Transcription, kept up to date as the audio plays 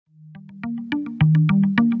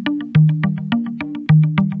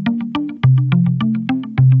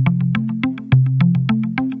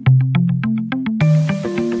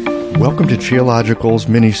Welcome to Qiological's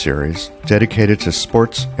mini-series dedicated to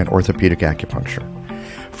sports and orthopedic acupuncture.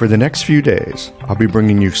 For the next few days, I'll be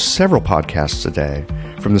bringing you several podcasts a day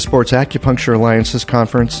from the Sports Acupuncture Alliance's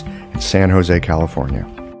conference in San Jose, California.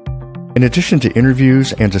 In addition to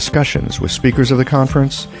interviews and discussions with speakers of the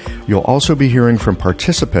conference, you'll also be hearing from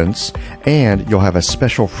participants, and you'll have a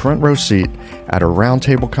special front row seat at a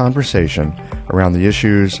roundtable conversation around the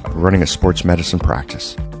issues of running a sports medicine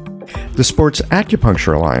practice. The Sports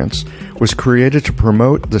Acupuncture Alliance was created to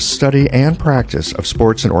promote the study and practice of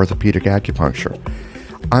sports and orthopedic acupuncture.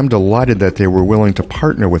 I'm delighted that they were willing to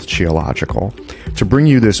partner with Qiological to bring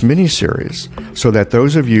you this mini-series so that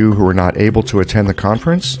those of you who were not able to attend the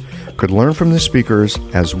conference could learn from the speakers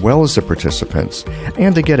as well as the participants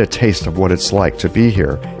and to get a taste of what it's like to be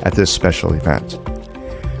here at this special event.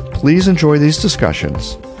 Please enjoy these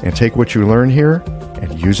discussions and take what you learn here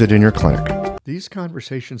and use it in your clinic. These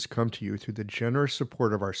conversations come to you through the generous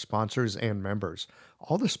support of our sponsors and members.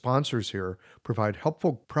 All the sponsors here provide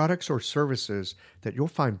helpful products or services that you'll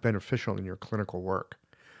find beneficial in your clinical work.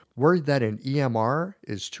 Worried that an EMR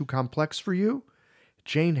is too complex for you?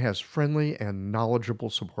 Jane has friendly and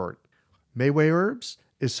knowledgeable support. Mayway Herbs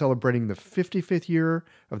is celebrating the 55th year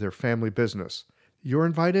of their family business. You're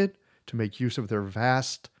invited to make use of their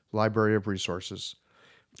vast library of resources.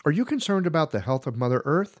 Are you concerned about the health of Mother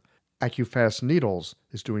Earth? AccuFast Needles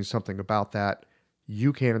is doing something about that.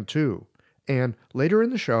 You can too. And later in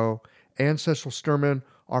the show, Ann Cecil Sturman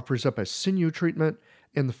offers up a sinew treatment,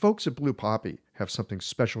 and the folks at Blue Poppy have something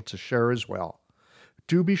special to share as well.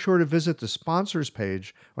 Do be sure to visit the sponsors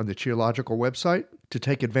page on the Qiological website to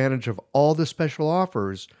take advantage of all the special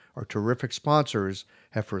offers our terrific sponsors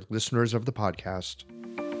have for listeners of the podcast.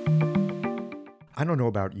 I don't know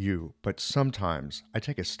about you, but sometimes I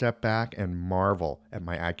take a step back and marvel at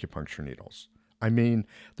my acupuncture needles. I mean,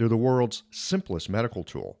 they're the world's simplest medical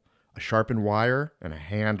tool. A sharpened wire and a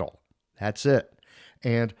handle. That's it.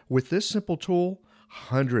 And with this simple tool,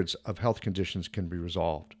 hundreds of health conditions can be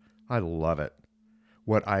resolved. I love it.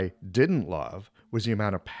 What I didn't love was the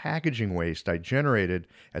amount of packaging waste I generated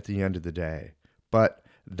at the end of the day. But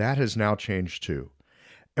that has now changed too.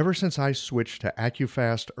 Ever since I switched to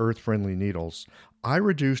AccuFast earth-friendly needles, I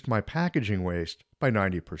reduced my packaging waste by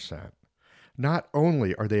 90%. Not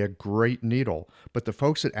only are they a great needle, but the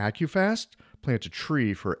folks at AccuFast plant a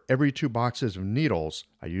tree for every 2 boxes of needles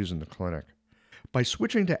I use in the clinic. By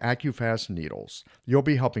switching to AccuFast needles, you'll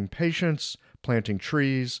be helping patients, planting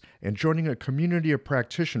trees, and joining a community of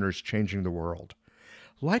practitioners changing the world.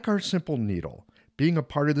 Like our simple needle, being a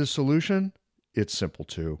part of the solution, it's simple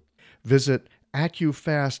too. Visit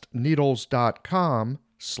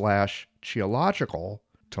AccuFastNeedles.com/Qiological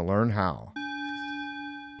to learn how.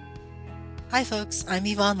 Hi folks, I'm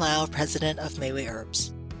Yvonne Lau, president of Mayway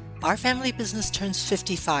Herbs. Our family business turns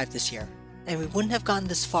 55 this year, and we wouldn't have gotten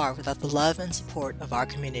this far without the love and support of our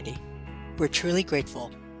community. We're truly grateful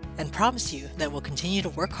and promise you that we'll continue to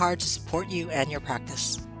work hard to support you and your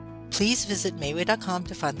practice. Please visit Mayway.com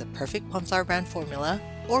to find the perfect Plumflower brand formula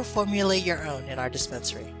or formulate your own in our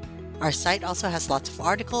dispensary. Our site also has lots of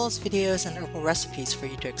articles, videos, and herbal recipes for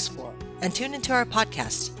you to explore. And tune into our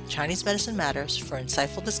podcast, Chinese Medicine Matters, for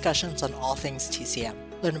insightful discussions on all things TCM.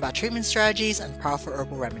 Learn about treatment strategies and powerful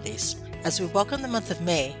herbal remedies. As we welcome the month of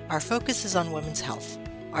May, our focus is on women's health.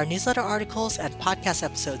 Our newsletter articles and podcast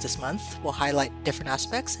episodes this month will highlight different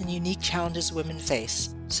aspects and unique challenges women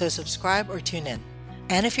face, so subscribe or tune in.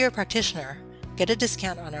 And if you're a practitioner, get a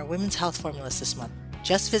discount on our women's health formulas this month.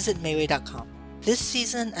 Just visit Mayway.com. This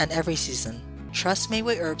season and every season, trust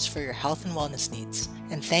Mayway Herbs for your health and wellness needs,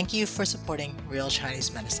 and thank you for supporting Real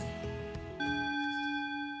Chinese Medicine.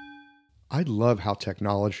 I love how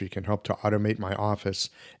technology can help to automate my office,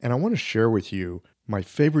 and I want to share with you my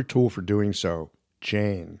favorite tool for doing so,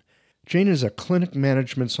 Jane. Jane is a clinic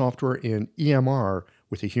management software in EMR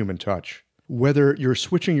with a human touch. Whether you're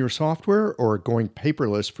switching your software or going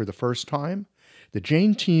paperless for the first time, the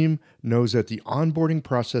Jane team knows that the onboarding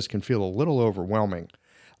process can feel a little overwhelming.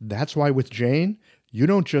 That's why with Jane, you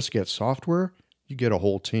don't just get software, you get a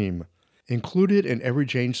whole team. Included in every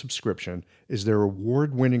Jane subscription is their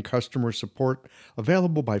award-winning customer support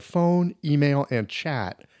available by phone, email, and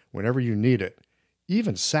chat whenever you need it,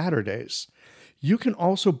 even Saturdays. You can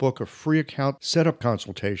also book a free account setup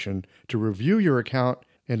consultation to review your account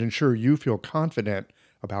and ensure you feel confident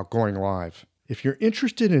about going live. If you're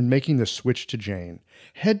interested in making the switch to Jane,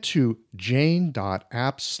 head to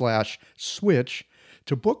jane.app/switch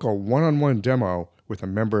to book a one-on-one demo with a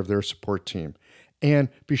member of their support team. And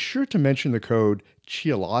be sure to mention the code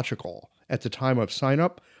Qiological at the time of sign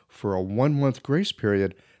up for a 1-month grace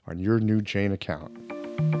period on your new Jane account.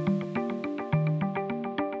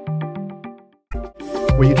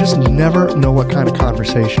 Well, you just never know what kind of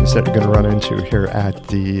conversations that you're going to run into here at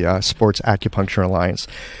the Sports Acupuncture Alliance.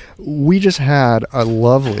 We just had a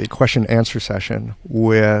lovely question and answer session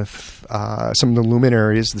with some of the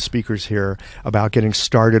luminaries, the speakers here, about getting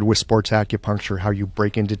started with sports acupuncture, how you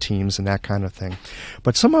break into teams and that kind of thing.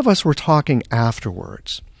 But some of us were talking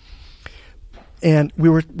afterwards. And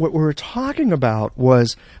what we were talking about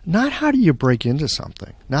was not how do you break into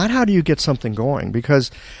something, not how do you get something going,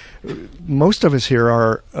 because most of us here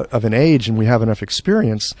are of an age and we have enough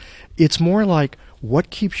experience. It's more like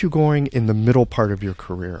what keeps you going in the middle part of your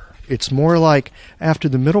career. It's more like after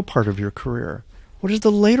the middle part of your career, what does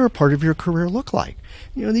the later part of your career look like?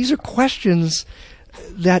 You know, these are questions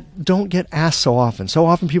that don't get asked so often. So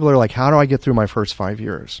often people are like, how do I get through my first 5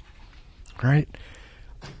 years? Right?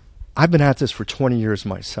 I've been at this for 20 years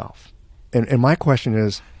myself. And my question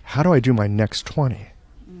is, how do I do my next 20?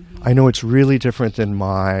 Mm-hmm. I know it's really different than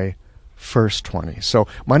my first 20. So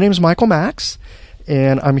my name is Michael Max,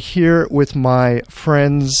 and I'm here with my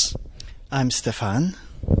friends. I'm Stefan.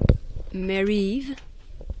 Marie-Eve.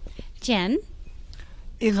 Jen.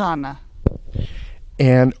 Ilana.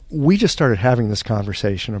 And we just started having this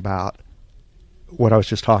conversation about what I was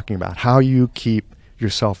just talking about, how you keep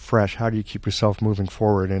yourself fresh, how do you keep yourself moving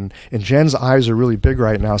forward? And Jen's eyes are really big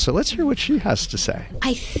right now, so let's hear what she has to say.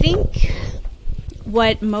 I think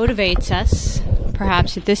what motivates us,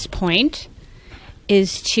 perhaps at this point,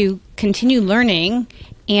 is to continue learning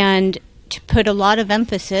and to put a lot of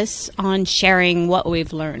emphasis on sharing what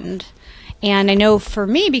we've learned. And I know for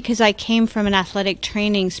me, because I came from an athletic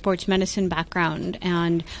training, sports medicine background,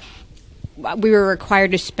 and we were required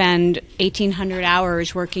to spend 1,800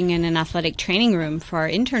 hours working in an athletic training room for our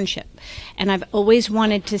internship. And I've always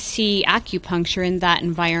wanted to see acupuncture in that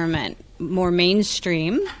environment, more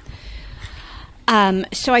mainstream.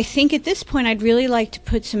 So I think at this point, I'd really like to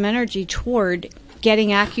put some energy toward getting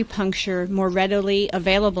acupuncture more readily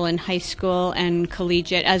available in high school and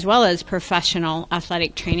collegiate, as well as professional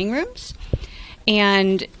athletic training rooms,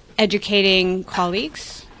 and educating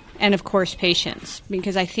colleagues and, of course, patients,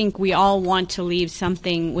 because I think we all want to leave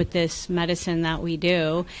something with this medicine that we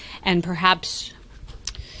do, and perhaps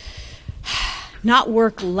not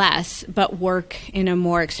work less, but work in a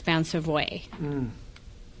more expansive way.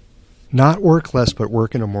 Not work less, but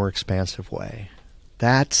work in a more expansive way.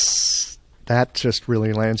 That just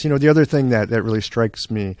really lands. You know, the other thing that really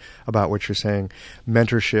strikes me about what you're saying,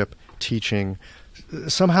 mentorship, teaching,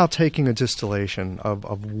 somehow taking a distillation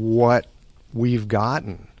of what we've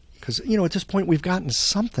gotten. Because, you know, at this point we've gotten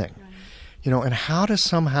something, right. You know, and how to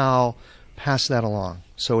somehow pass that along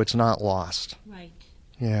so it's not lost. Right.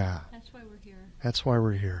 Yeah. That's why we're here. That's why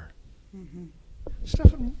we're here. Mm-hmm.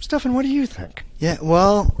 Stefan, what do you think? Yeah,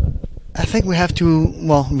 well, I think we have to,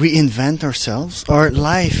 reinvent ourselves. Our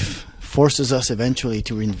life forces us eventually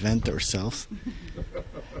to reinvent ourselves.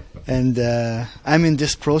 And I'm in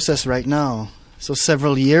this process right now. So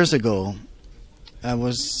several years ago,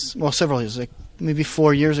 maybe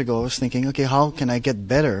 4 years ago, I was thinking, okay, how can I get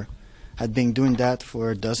better? I'd been doing that for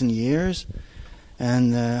a dozen years.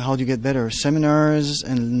 And how do you get better? Seminars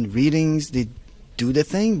and readings, they do the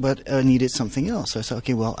thing, but I needed something else. So I said,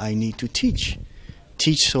 okay, well, I need to teach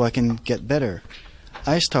so I can get better.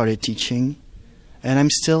 I started teaching, and I'm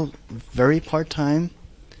still very part-time,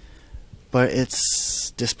 but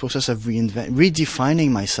it's this process of redefining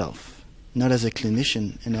myself, not as a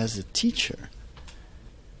clinician and as a teacher.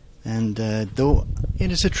 And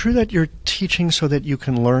And is it true that you're teaching so that you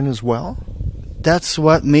can learn as well? That's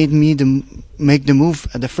what made me make the move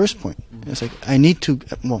at the first point. It's like, I need to,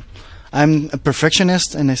 I'm a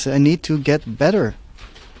perfectionist, and I said I need to get better.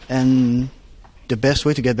 And the best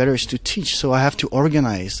way to get better is to teach. So I have to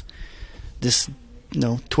organize this,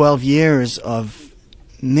 12 years of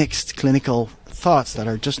mixed clinical thoughts that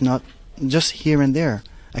are just here and there.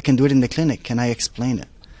 I can do it in the clinic. Can I explain it?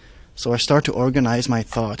 So I start to organize my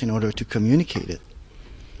thought in order to communicate it.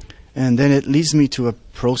 And then it leads me to a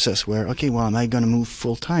process where, okay, well, am I going to move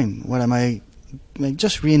full time? What am I,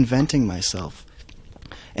 just reinventing myself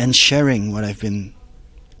and sharing what I've been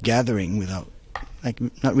gathering without,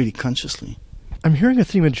 not really consciously. I'm hearing a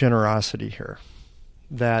theme of generosity here,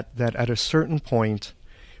 that at a certain point,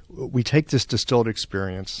 we take this distilled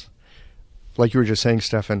experience, like you were just saying,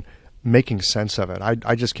 Stefan, making sense of it.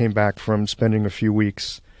 I just came back from spending a few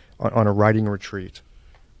weeks on a writing retreat,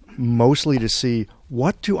 mostly to see,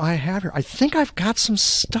 what do I have here? I think I've got some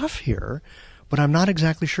stuff here, but I'm not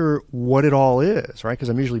exactly sure what it all is, right? Because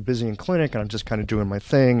I'm usually busy in clinic, and I'm just kind of doing my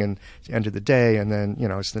thing, and it's the end of the day, and then,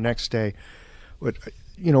 it's the next day. But,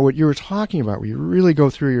 what you were talking about, where you really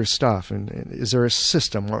go through your stuff, and is there a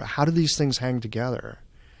system? How do these things hang together?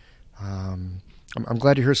 I'm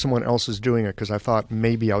glad to hear someone else is doing it, because I thought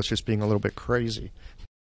maybe I was just being a little bit crazy.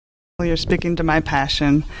 Well, you're speaking to my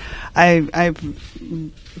passion.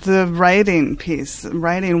 The writing piece,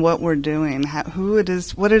 writing what we're doing,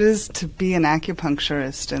 what it is to be an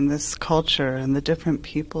acupuncturist in this culture and the different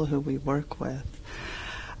people who we work with.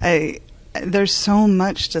 There's so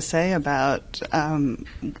much to say about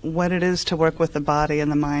what it is to work with the body and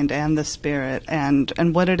the mind and the spirit, and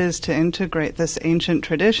what it is to integrate this ancient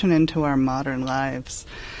tradition into our modern lives.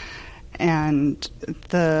 And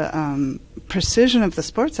the precision of the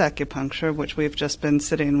sports acupuncture, which we've just been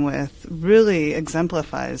sitting with, really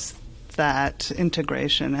exemplifies that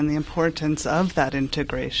integration and the importance of that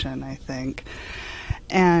integration, I think.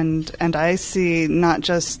 And I see not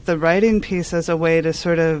just the writing piece as a way to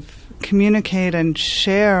sort of communicate and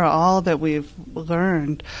share all that we've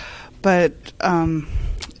learned, but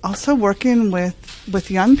also working with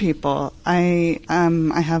young people. I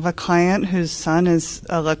have a client whose son is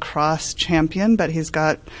a lacrosse champion, but he's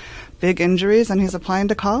got big injuries and he's applying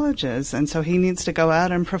to colleges, and so he needs to go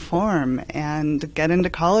out and perform and get into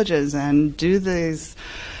colleges and do these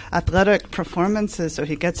athletic performances so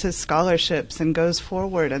he gets his scholarships and goes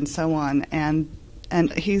forward and so on. And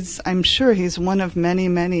I'm sure he's one of many,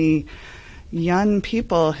 many young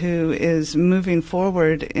people who is moving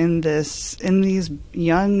forward in these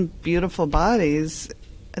young, beautiful bodies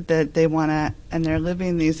that they want to, and they're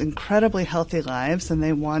living these incredibly healthy lives, and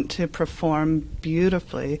they want to perform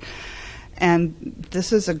beautifully. And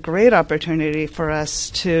this is a great opportunity for us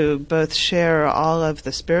to both share all of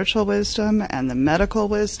the spiritual wisdom and the medical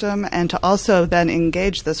wisdom, and to also then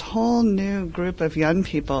engage this whole new group of young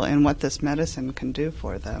people in what this medicine can do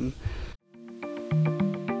for them.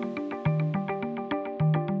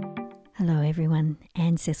 Hello everyone,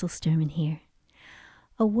 Anne Cecil Sturman here.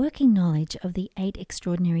 A working knowledge of the 8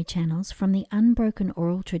 extraordinary channels from the unbroken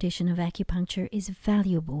oral tradition of acupuncture is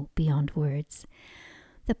valuable beyond words.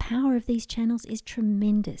 The power of these channels is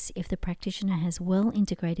tremendous if the practitioner has well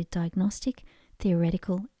integrated diagnostic,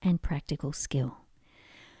 theoretical, and practical skill.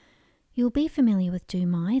 You'll be familiar with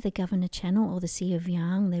Dumai, the Governor Channel, or the Sea of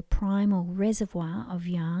Yang, the primal reservoir of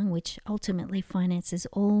Yang, which ultimately finances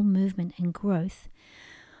all movement and growth.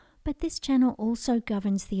 But this channel also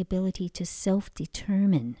governs the ability to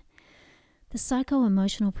self-determine. The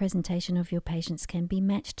psycho-emotional presentation of your patients can be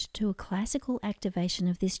matched to a classical activation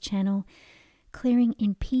of this channel, clearing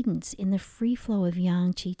impedance in the free flow of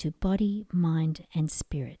Yang Qi to body, mind, and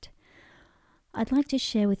spirit. I'd like to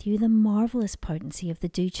share with you the marvelous potency of the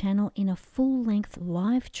Du channel in a full-length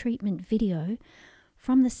live treatment video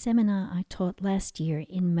from the seminar I taught last year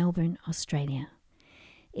in Melbourne, Australia.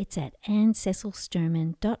 It's at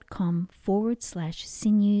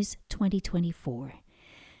annececilsturman.com/sinews 2024.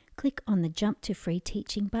 Click on the Jump to Free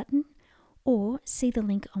Teaching button, or see the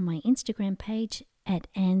link on my Instagram page at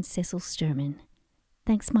Anne Cecil Sturman.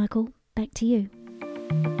 Thanks, Michael. Back to you.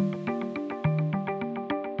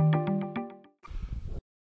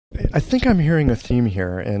 I think I'm hearing a theme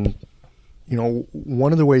here, and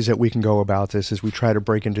one of the ways that we can go about this is we try to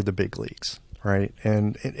break into the big leagues, right?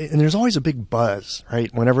 And there's always a big buzz, right?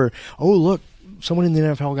 Whenever, oh look, someone in the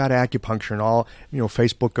NFL got acupuncture, and all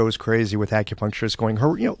Facebook goes crazy with acupuncturists going,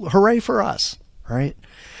 hooray for us, right?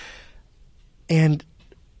 And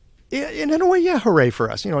in a way, yeah, hooray for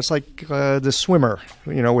us. It's like the swimmer,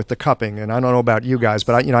 with the cupping. And I don't know about you guys,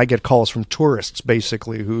 but I get calls from tourists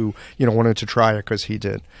basically who wanted to try it because he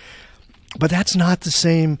did. But that's not the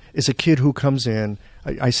same as a kid who comes in.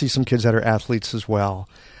 I see some kids that are athletes as well,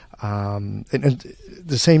 and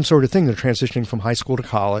the same sort of thing. They're transitioning from high school to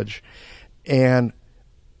college, and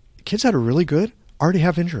kids that are really good already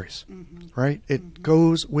have injuries, right? It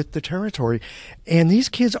goes with the territory, and these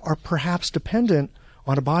kids are perhaps dependent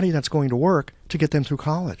on a body that's going to work to get them through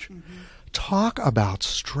college. Talk about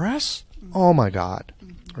stress. Oh my God.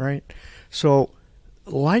 Right? So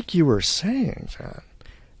like you were saying, John,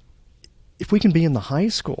 if we can be in the high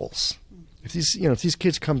schools, if these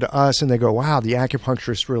kids come to us and they go, wow, the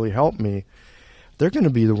acupuncturist really helped me, they're going to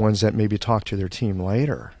be the ones that maybe talk to their team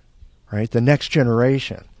later, right? The next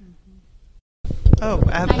generation. Oh,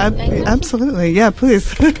 absolutely. Yeah,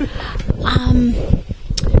 please.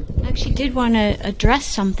 I actually did want to address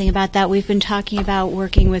something about that. We've been talking about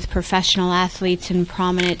working with professional athletes and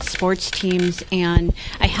prominent sports teams, and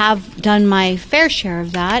I have done my fair share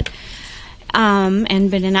of that and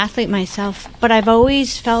been an athlete myself. But I've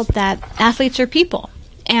always felt that athletes are people,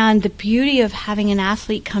 and the beauty of having an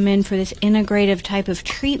athlete come in for this integrative type of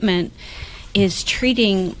treatment is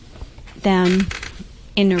treating them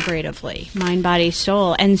integratively, mind, body,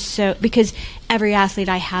 soul. And so, because every athlete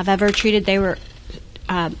I have ever treated, they were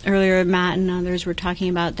Earlier, Matt and others were talking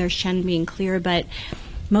about their Shen being clear, but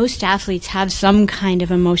most athletes have some kind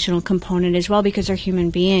of emotional component as well because they're human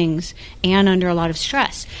beings and under a lot of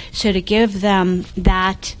stress. So to give them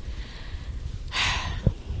that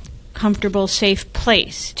comfortable, safe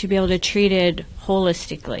place to be able to treat it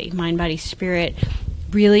holistically, mind, body, spirit,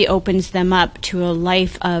 really opens them up to a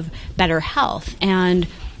life of better health. And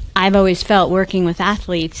I've always felt working with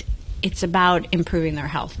athletes, it's about improving their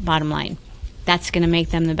health, bottom line. That's going to make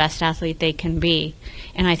them the best athlete they can be.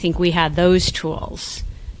 And I think we have those tools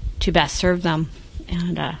to best serve them.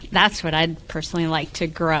 And that's what I'd personally like to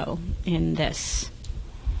grow in this.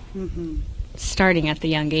 Starting at the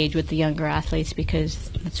young age with the younger athletes, because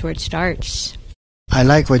that's where it starts. I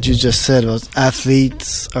like what you just said, was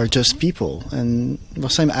athletes are just people. And the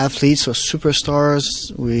same athletes or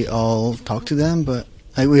superstars, we all talk to them, but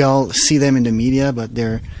we all see them in the media, but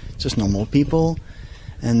they're just normal people.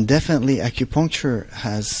 And definitely acupuncture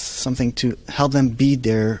has something to help them be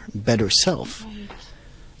their better self. Right.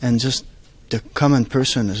 And just the common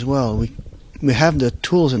person as well. We have the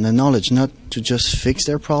tools and the knowledge not to just fix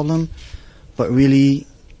their problem, but really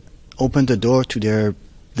open the door to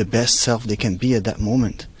the best self they can be at that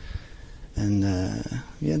moment. And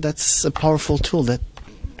that's a powerful tool that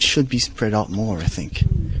should be spread out more, I think.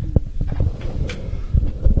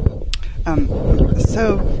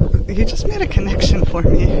 So you just made a connection for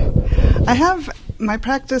me. My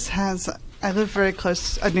practice I live very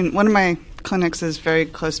close, one of my clinics is very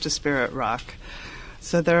close to Spirit Rock.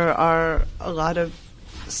 So there are a lot of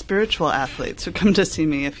spiritual athletes who come to see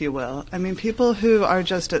me, if you will. I mean, people who are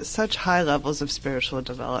just at such high levels of spiritual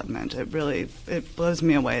development. It blows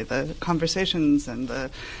me away, the conversations and the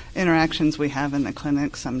interactions we have in the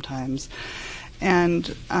clinic sometimes.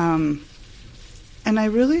 And I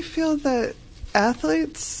really feel that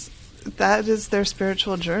athletes, that is their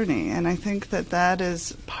spiritual journey. And I think that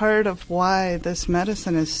is part of why this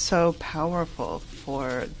medicine is so powerful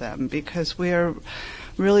for them, because we are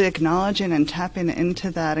really acknowledging and tapping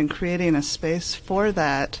into that and creating a space for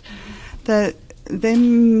that they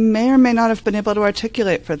may or may not have been able to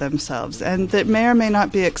articulate for themselves, and that may or may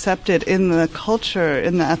not be accepted in the culture,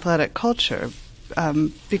 in the athletic culture,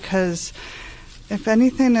 because if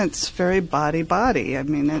anything, it's very body-body. I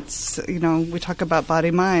mean, it's, we talk about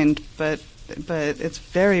body-mind, but it's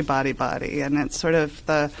very body-body, and it's sort of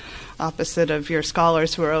the opposite of your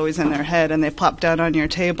scholars who are always in their head and they plop down on your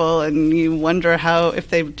table and you wonder if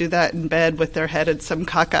they do that in bed with their head some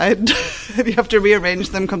cockeyed, you have to rearrange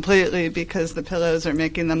them completely because the pillows are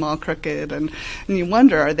making them all crooked, and you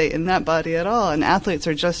wonder, are they in that body at all? And athletes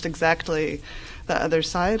are just exactly the other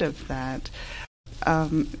side of that.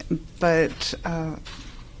 But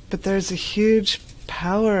there's a huge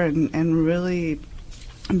power in really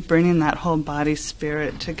bringing that whole body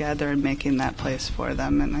spirit together and making that place for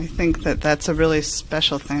them. And I think that's a really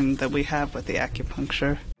special thing that we have with the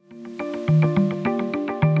acupuncture.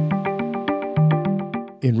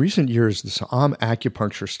 In recent years, the Sa'am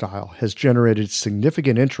acupuncture style has generated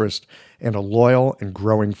significant interest and a loyal and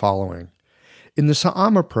growing following. In the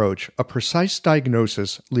Sa'am approach, a precise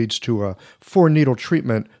diagnosis leads to a 4-needle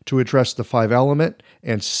treatment to address the 5-element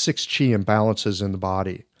and 6 chi imbalances in the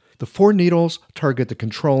body. The 4 needles target the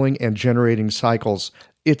controlling and generating cycles.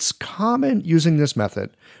 It's common using this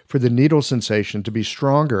method for the needle sensation to be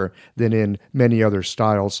stronger than in many other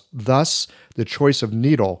styles. Thus, the choice of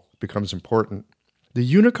needle becomes important. The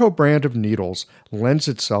Unico brand of needles lends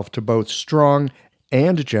itself to both strong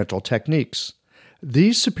and gentle techniques.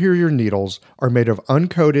 These superior needles are made of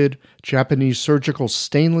uncoated Japanese surgical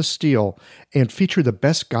stainless steel and feature the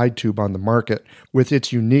best guide tube on the market with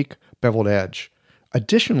its unique beveled edge.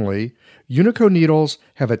 Additionally, Unico needles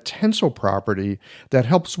have a tensile property that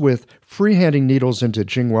helps with freehanding needles into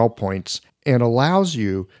Jingwell points and allows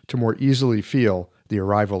you to more easily feel the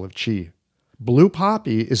arrival of qi. Blue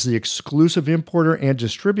Poppy is the exclusive importer and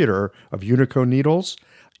distributor of Unico needles.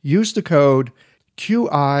 Use the code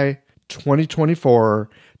QI2024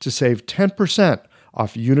 to save 10%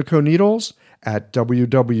 off Unico needles at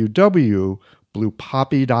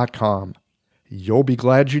www.bluepoppy.com. You'll be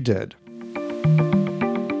glad you did.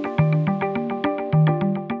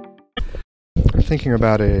 I'm thinking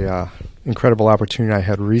about a incredible opportunity I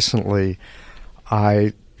had recently.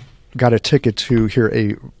 I got a ticket to hear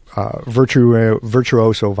a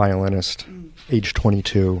virtuoso violinist, age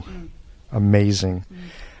 22. Amazing.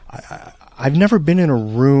 I've never been in a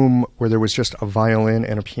room where there was just a violin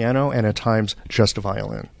and a piano, and at times just a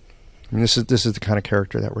violin. I mean, this is the kind of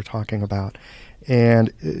character that we're talking about. And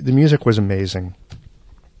the music was amazing.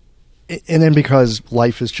 And then because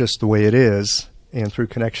life is just the way it is, and through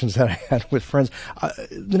connections that I had with friends.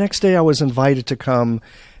 The next day I was invited to come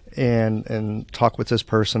and talk with this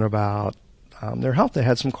person about their health. They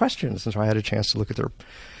had some questions, and so I had a chance to look at their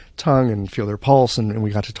tongue and feel their pulse, and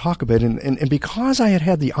we got to talk a bit. And because I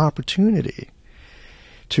had the opportunity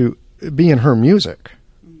to be in her music,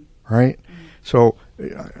 right? So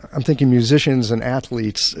I'm thinking musicians and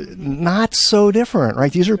athletes, not so different,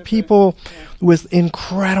 right? These are people with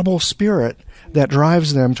incredible spirit that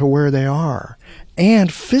drives them to where they are.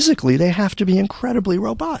 And physically, they have to be incredibly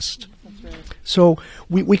robust. So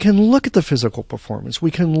we can look at the physical performance.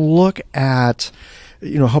 We can look at,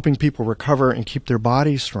 helping people recover and keep their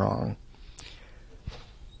bodies strong.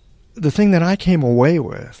 The thing that I came away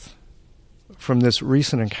with from this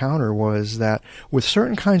recent encounter was that with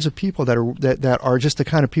certain kinds of people that are just the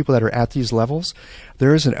kind of people that are at these levels,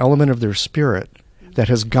 there is an element of their spirit that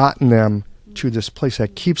has gotten them to this place,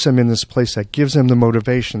 that keeps them in this place, that gives them the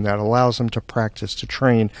motivation, that allows them to practice, to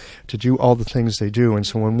train, to do all the things they do. And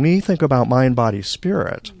so when we think about mind, body,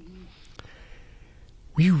 spirit,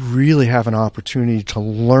 we really have an opportunity to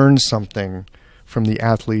learn something from the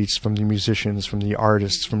athletes, from the musicians, from the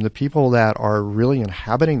artists, from the people that are really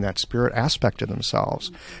inhabiting that spirit aspect of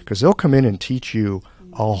themselves, because they'll come in and teach you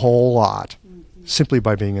a whole lot simply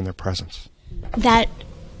by being in their presence. That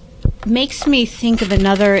makes me think of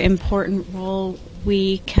another important role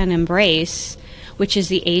we can embrace, which is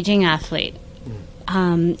the aging athlete.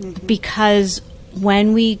 Because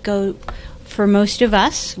when we go, for most of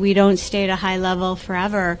us, we don't stay at a high level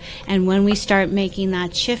forever. And when we start making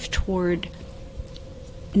that shift toward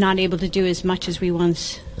not able to do as much as we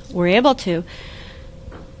once were able to,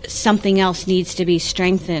 something else needs to be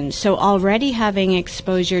strengthened. So already having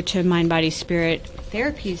exposure to mind, body, spirit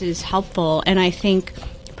therapies is helpful. And I think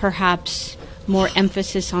perhaps more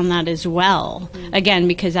emphasis on that as well. Again,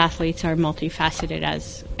 because athletes are multifaceted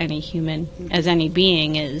as any human, as any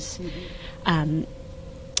being is.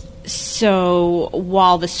 So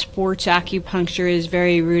while the sports acupuncture is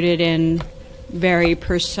very rooted in very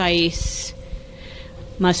precise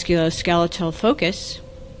musculoskeletal focus,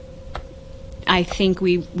 I think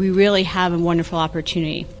we really have a wonderful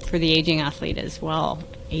opportunity for the aging athlete as well.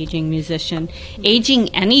 Aging musician, aging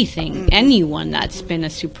anyone that's been a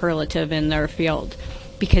superlative in their field,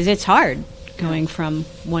 because it's hard going from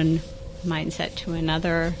one mindset to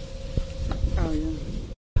another. Oh, yeah.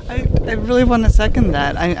 I really want to second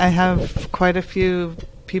that. I have quite a few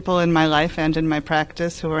people in my life and in my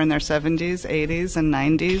practice who are in their 70s, 80s, and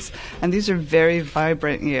 90s, and these are very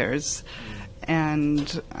vibrant years.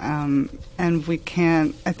 And we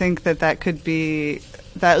can't. I think that could be.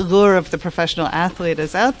 That lure of the professional athlete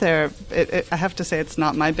is out there. I have to say it's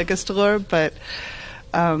not my biggest lure, but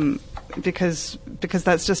because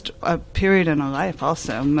that's just a period in a life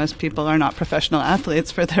also. Most people are not professional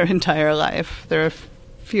athletes for their entire life. There are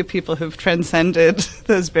few people who've transcended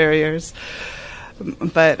those barriers.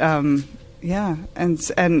 But yeah,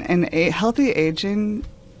 and a healthy aging,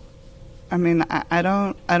 I mean, I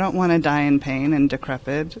don't want to die in pain and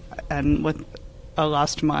decrepit and with a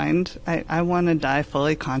lost mind. I want to die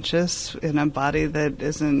fully conscious in a body that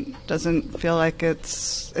doesn't feel like it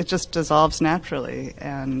just dissolves naturally.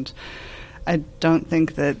 And I don't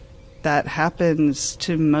think that happens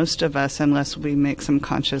to most of us unless we make some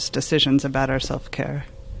conscious decisions about our self-care.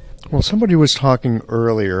 Well, somebody was talking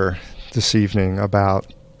earlier this evening about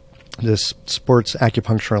this Sports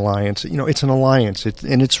Acupuncture Alliance. It's an alliance,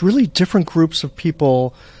 and it's really different groups of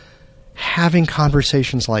people having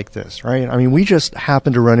conversations like this, right? I mean, we just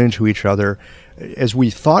happened to run into each other as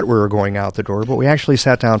we thought we were going out the door, but we actually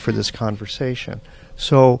sat down for this conversation.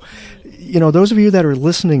 So, those of you that are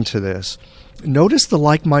listening to this, notice the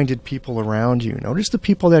like-minded people around you. Notice the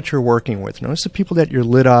people that you're working with. Notice the people that you're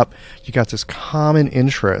lit up. You got this common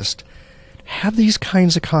interest. Have these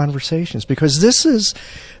kinds of conversations, because this is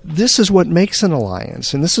what makes an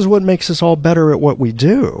alliance, and this is what makes us all better at what we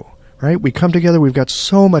do. Right? We come together, we've got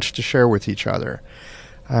so much to share with each other.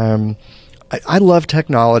 I love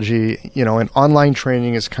technology, and online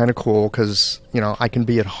training is kind of cool because, I can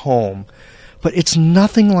be at home. But it's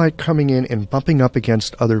nothing like coming in and bumping up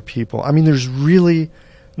against other people. I mean, there's really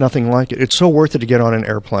nothing like it. It's so worth it to get on an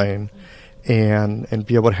airplane and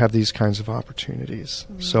be able to have these kinds of opportunities.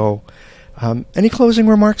 Mm-hmm. So, any closing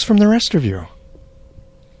remarks from the rest of you?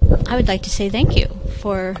 I would like to say thank you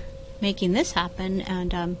for making this happen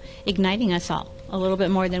and igniting us all a little bit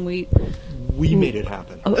more than we made it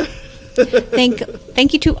happen.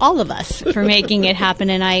 Thank you to all of us for making it happen,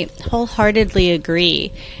 and I wholeheartedly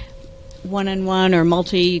agree. One-on-one or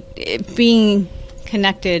being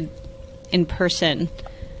connected in person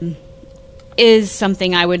is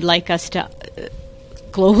something I would like us to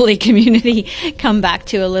globally community come back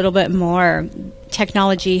to a little bit more.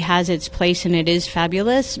 Technology has its place and it is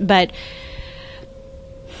fabulous, but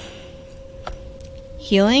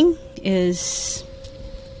healing is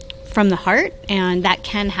from the heart, and that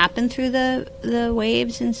can happen through the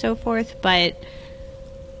waves and so forth, but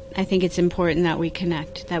I think it's important that we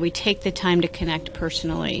connect, that we take the time to connect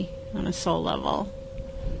personally on a soul level.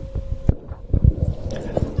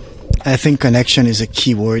 I think connection is a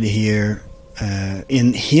key word here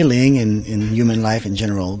in healing and in human life in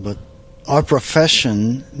general, but our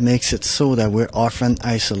profession makes it so that we're often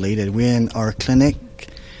isolated. We're in our clinic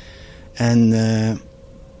and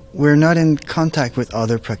we're not in contact with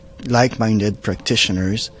other like-minded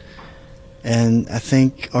practitioners. And I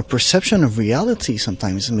think our perception of reality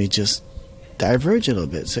sometimes may just diverge a little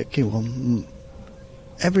bit. It's like, okay, well,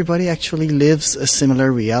 everybody actually lives a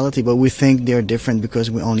similar reality, but we think they're different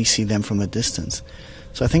because we only see them from a distance.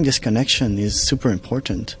 So I think this connection is super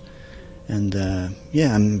important. And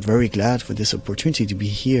I'm very glad for this opportunity to be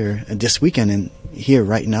here this weekend and here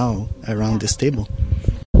right now around this table.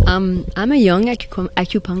 I'm a young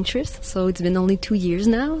acupuncturist, so it's been only 2 years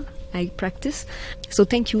now I practice. So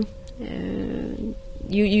thank you.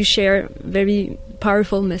 You share a very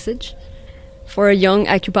powerful message for a young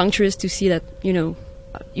acupuncturist to see that,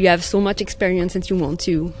 you have so much experience and you want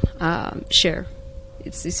to share.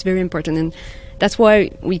 It's very important, and that's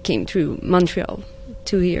why we came to Montreal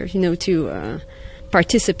to here, to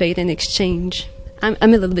participate and exchange. I'm a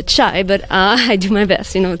little bit shy, but I do my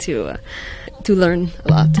best, to learn a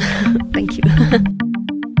lot. Thank you.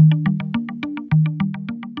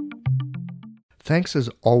 Thanks as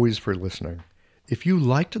always for listening. If you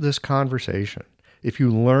liked this conversation, if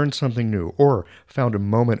you learned something new or found a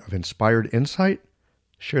moment of inspired insight,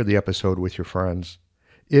 share the episode with your friends.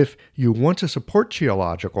 If you want to support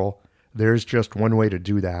Qiological, there's just one way to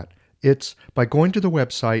do that. It's by going to the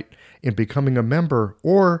website and becoming a member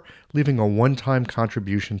or leaving a one-time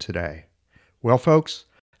contribution today. Well, folks,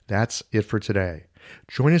 that's it for today.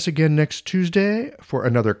 Join us again next Tuesday for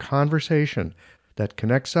another conversation that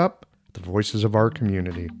connects up the voices of our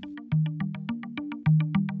community.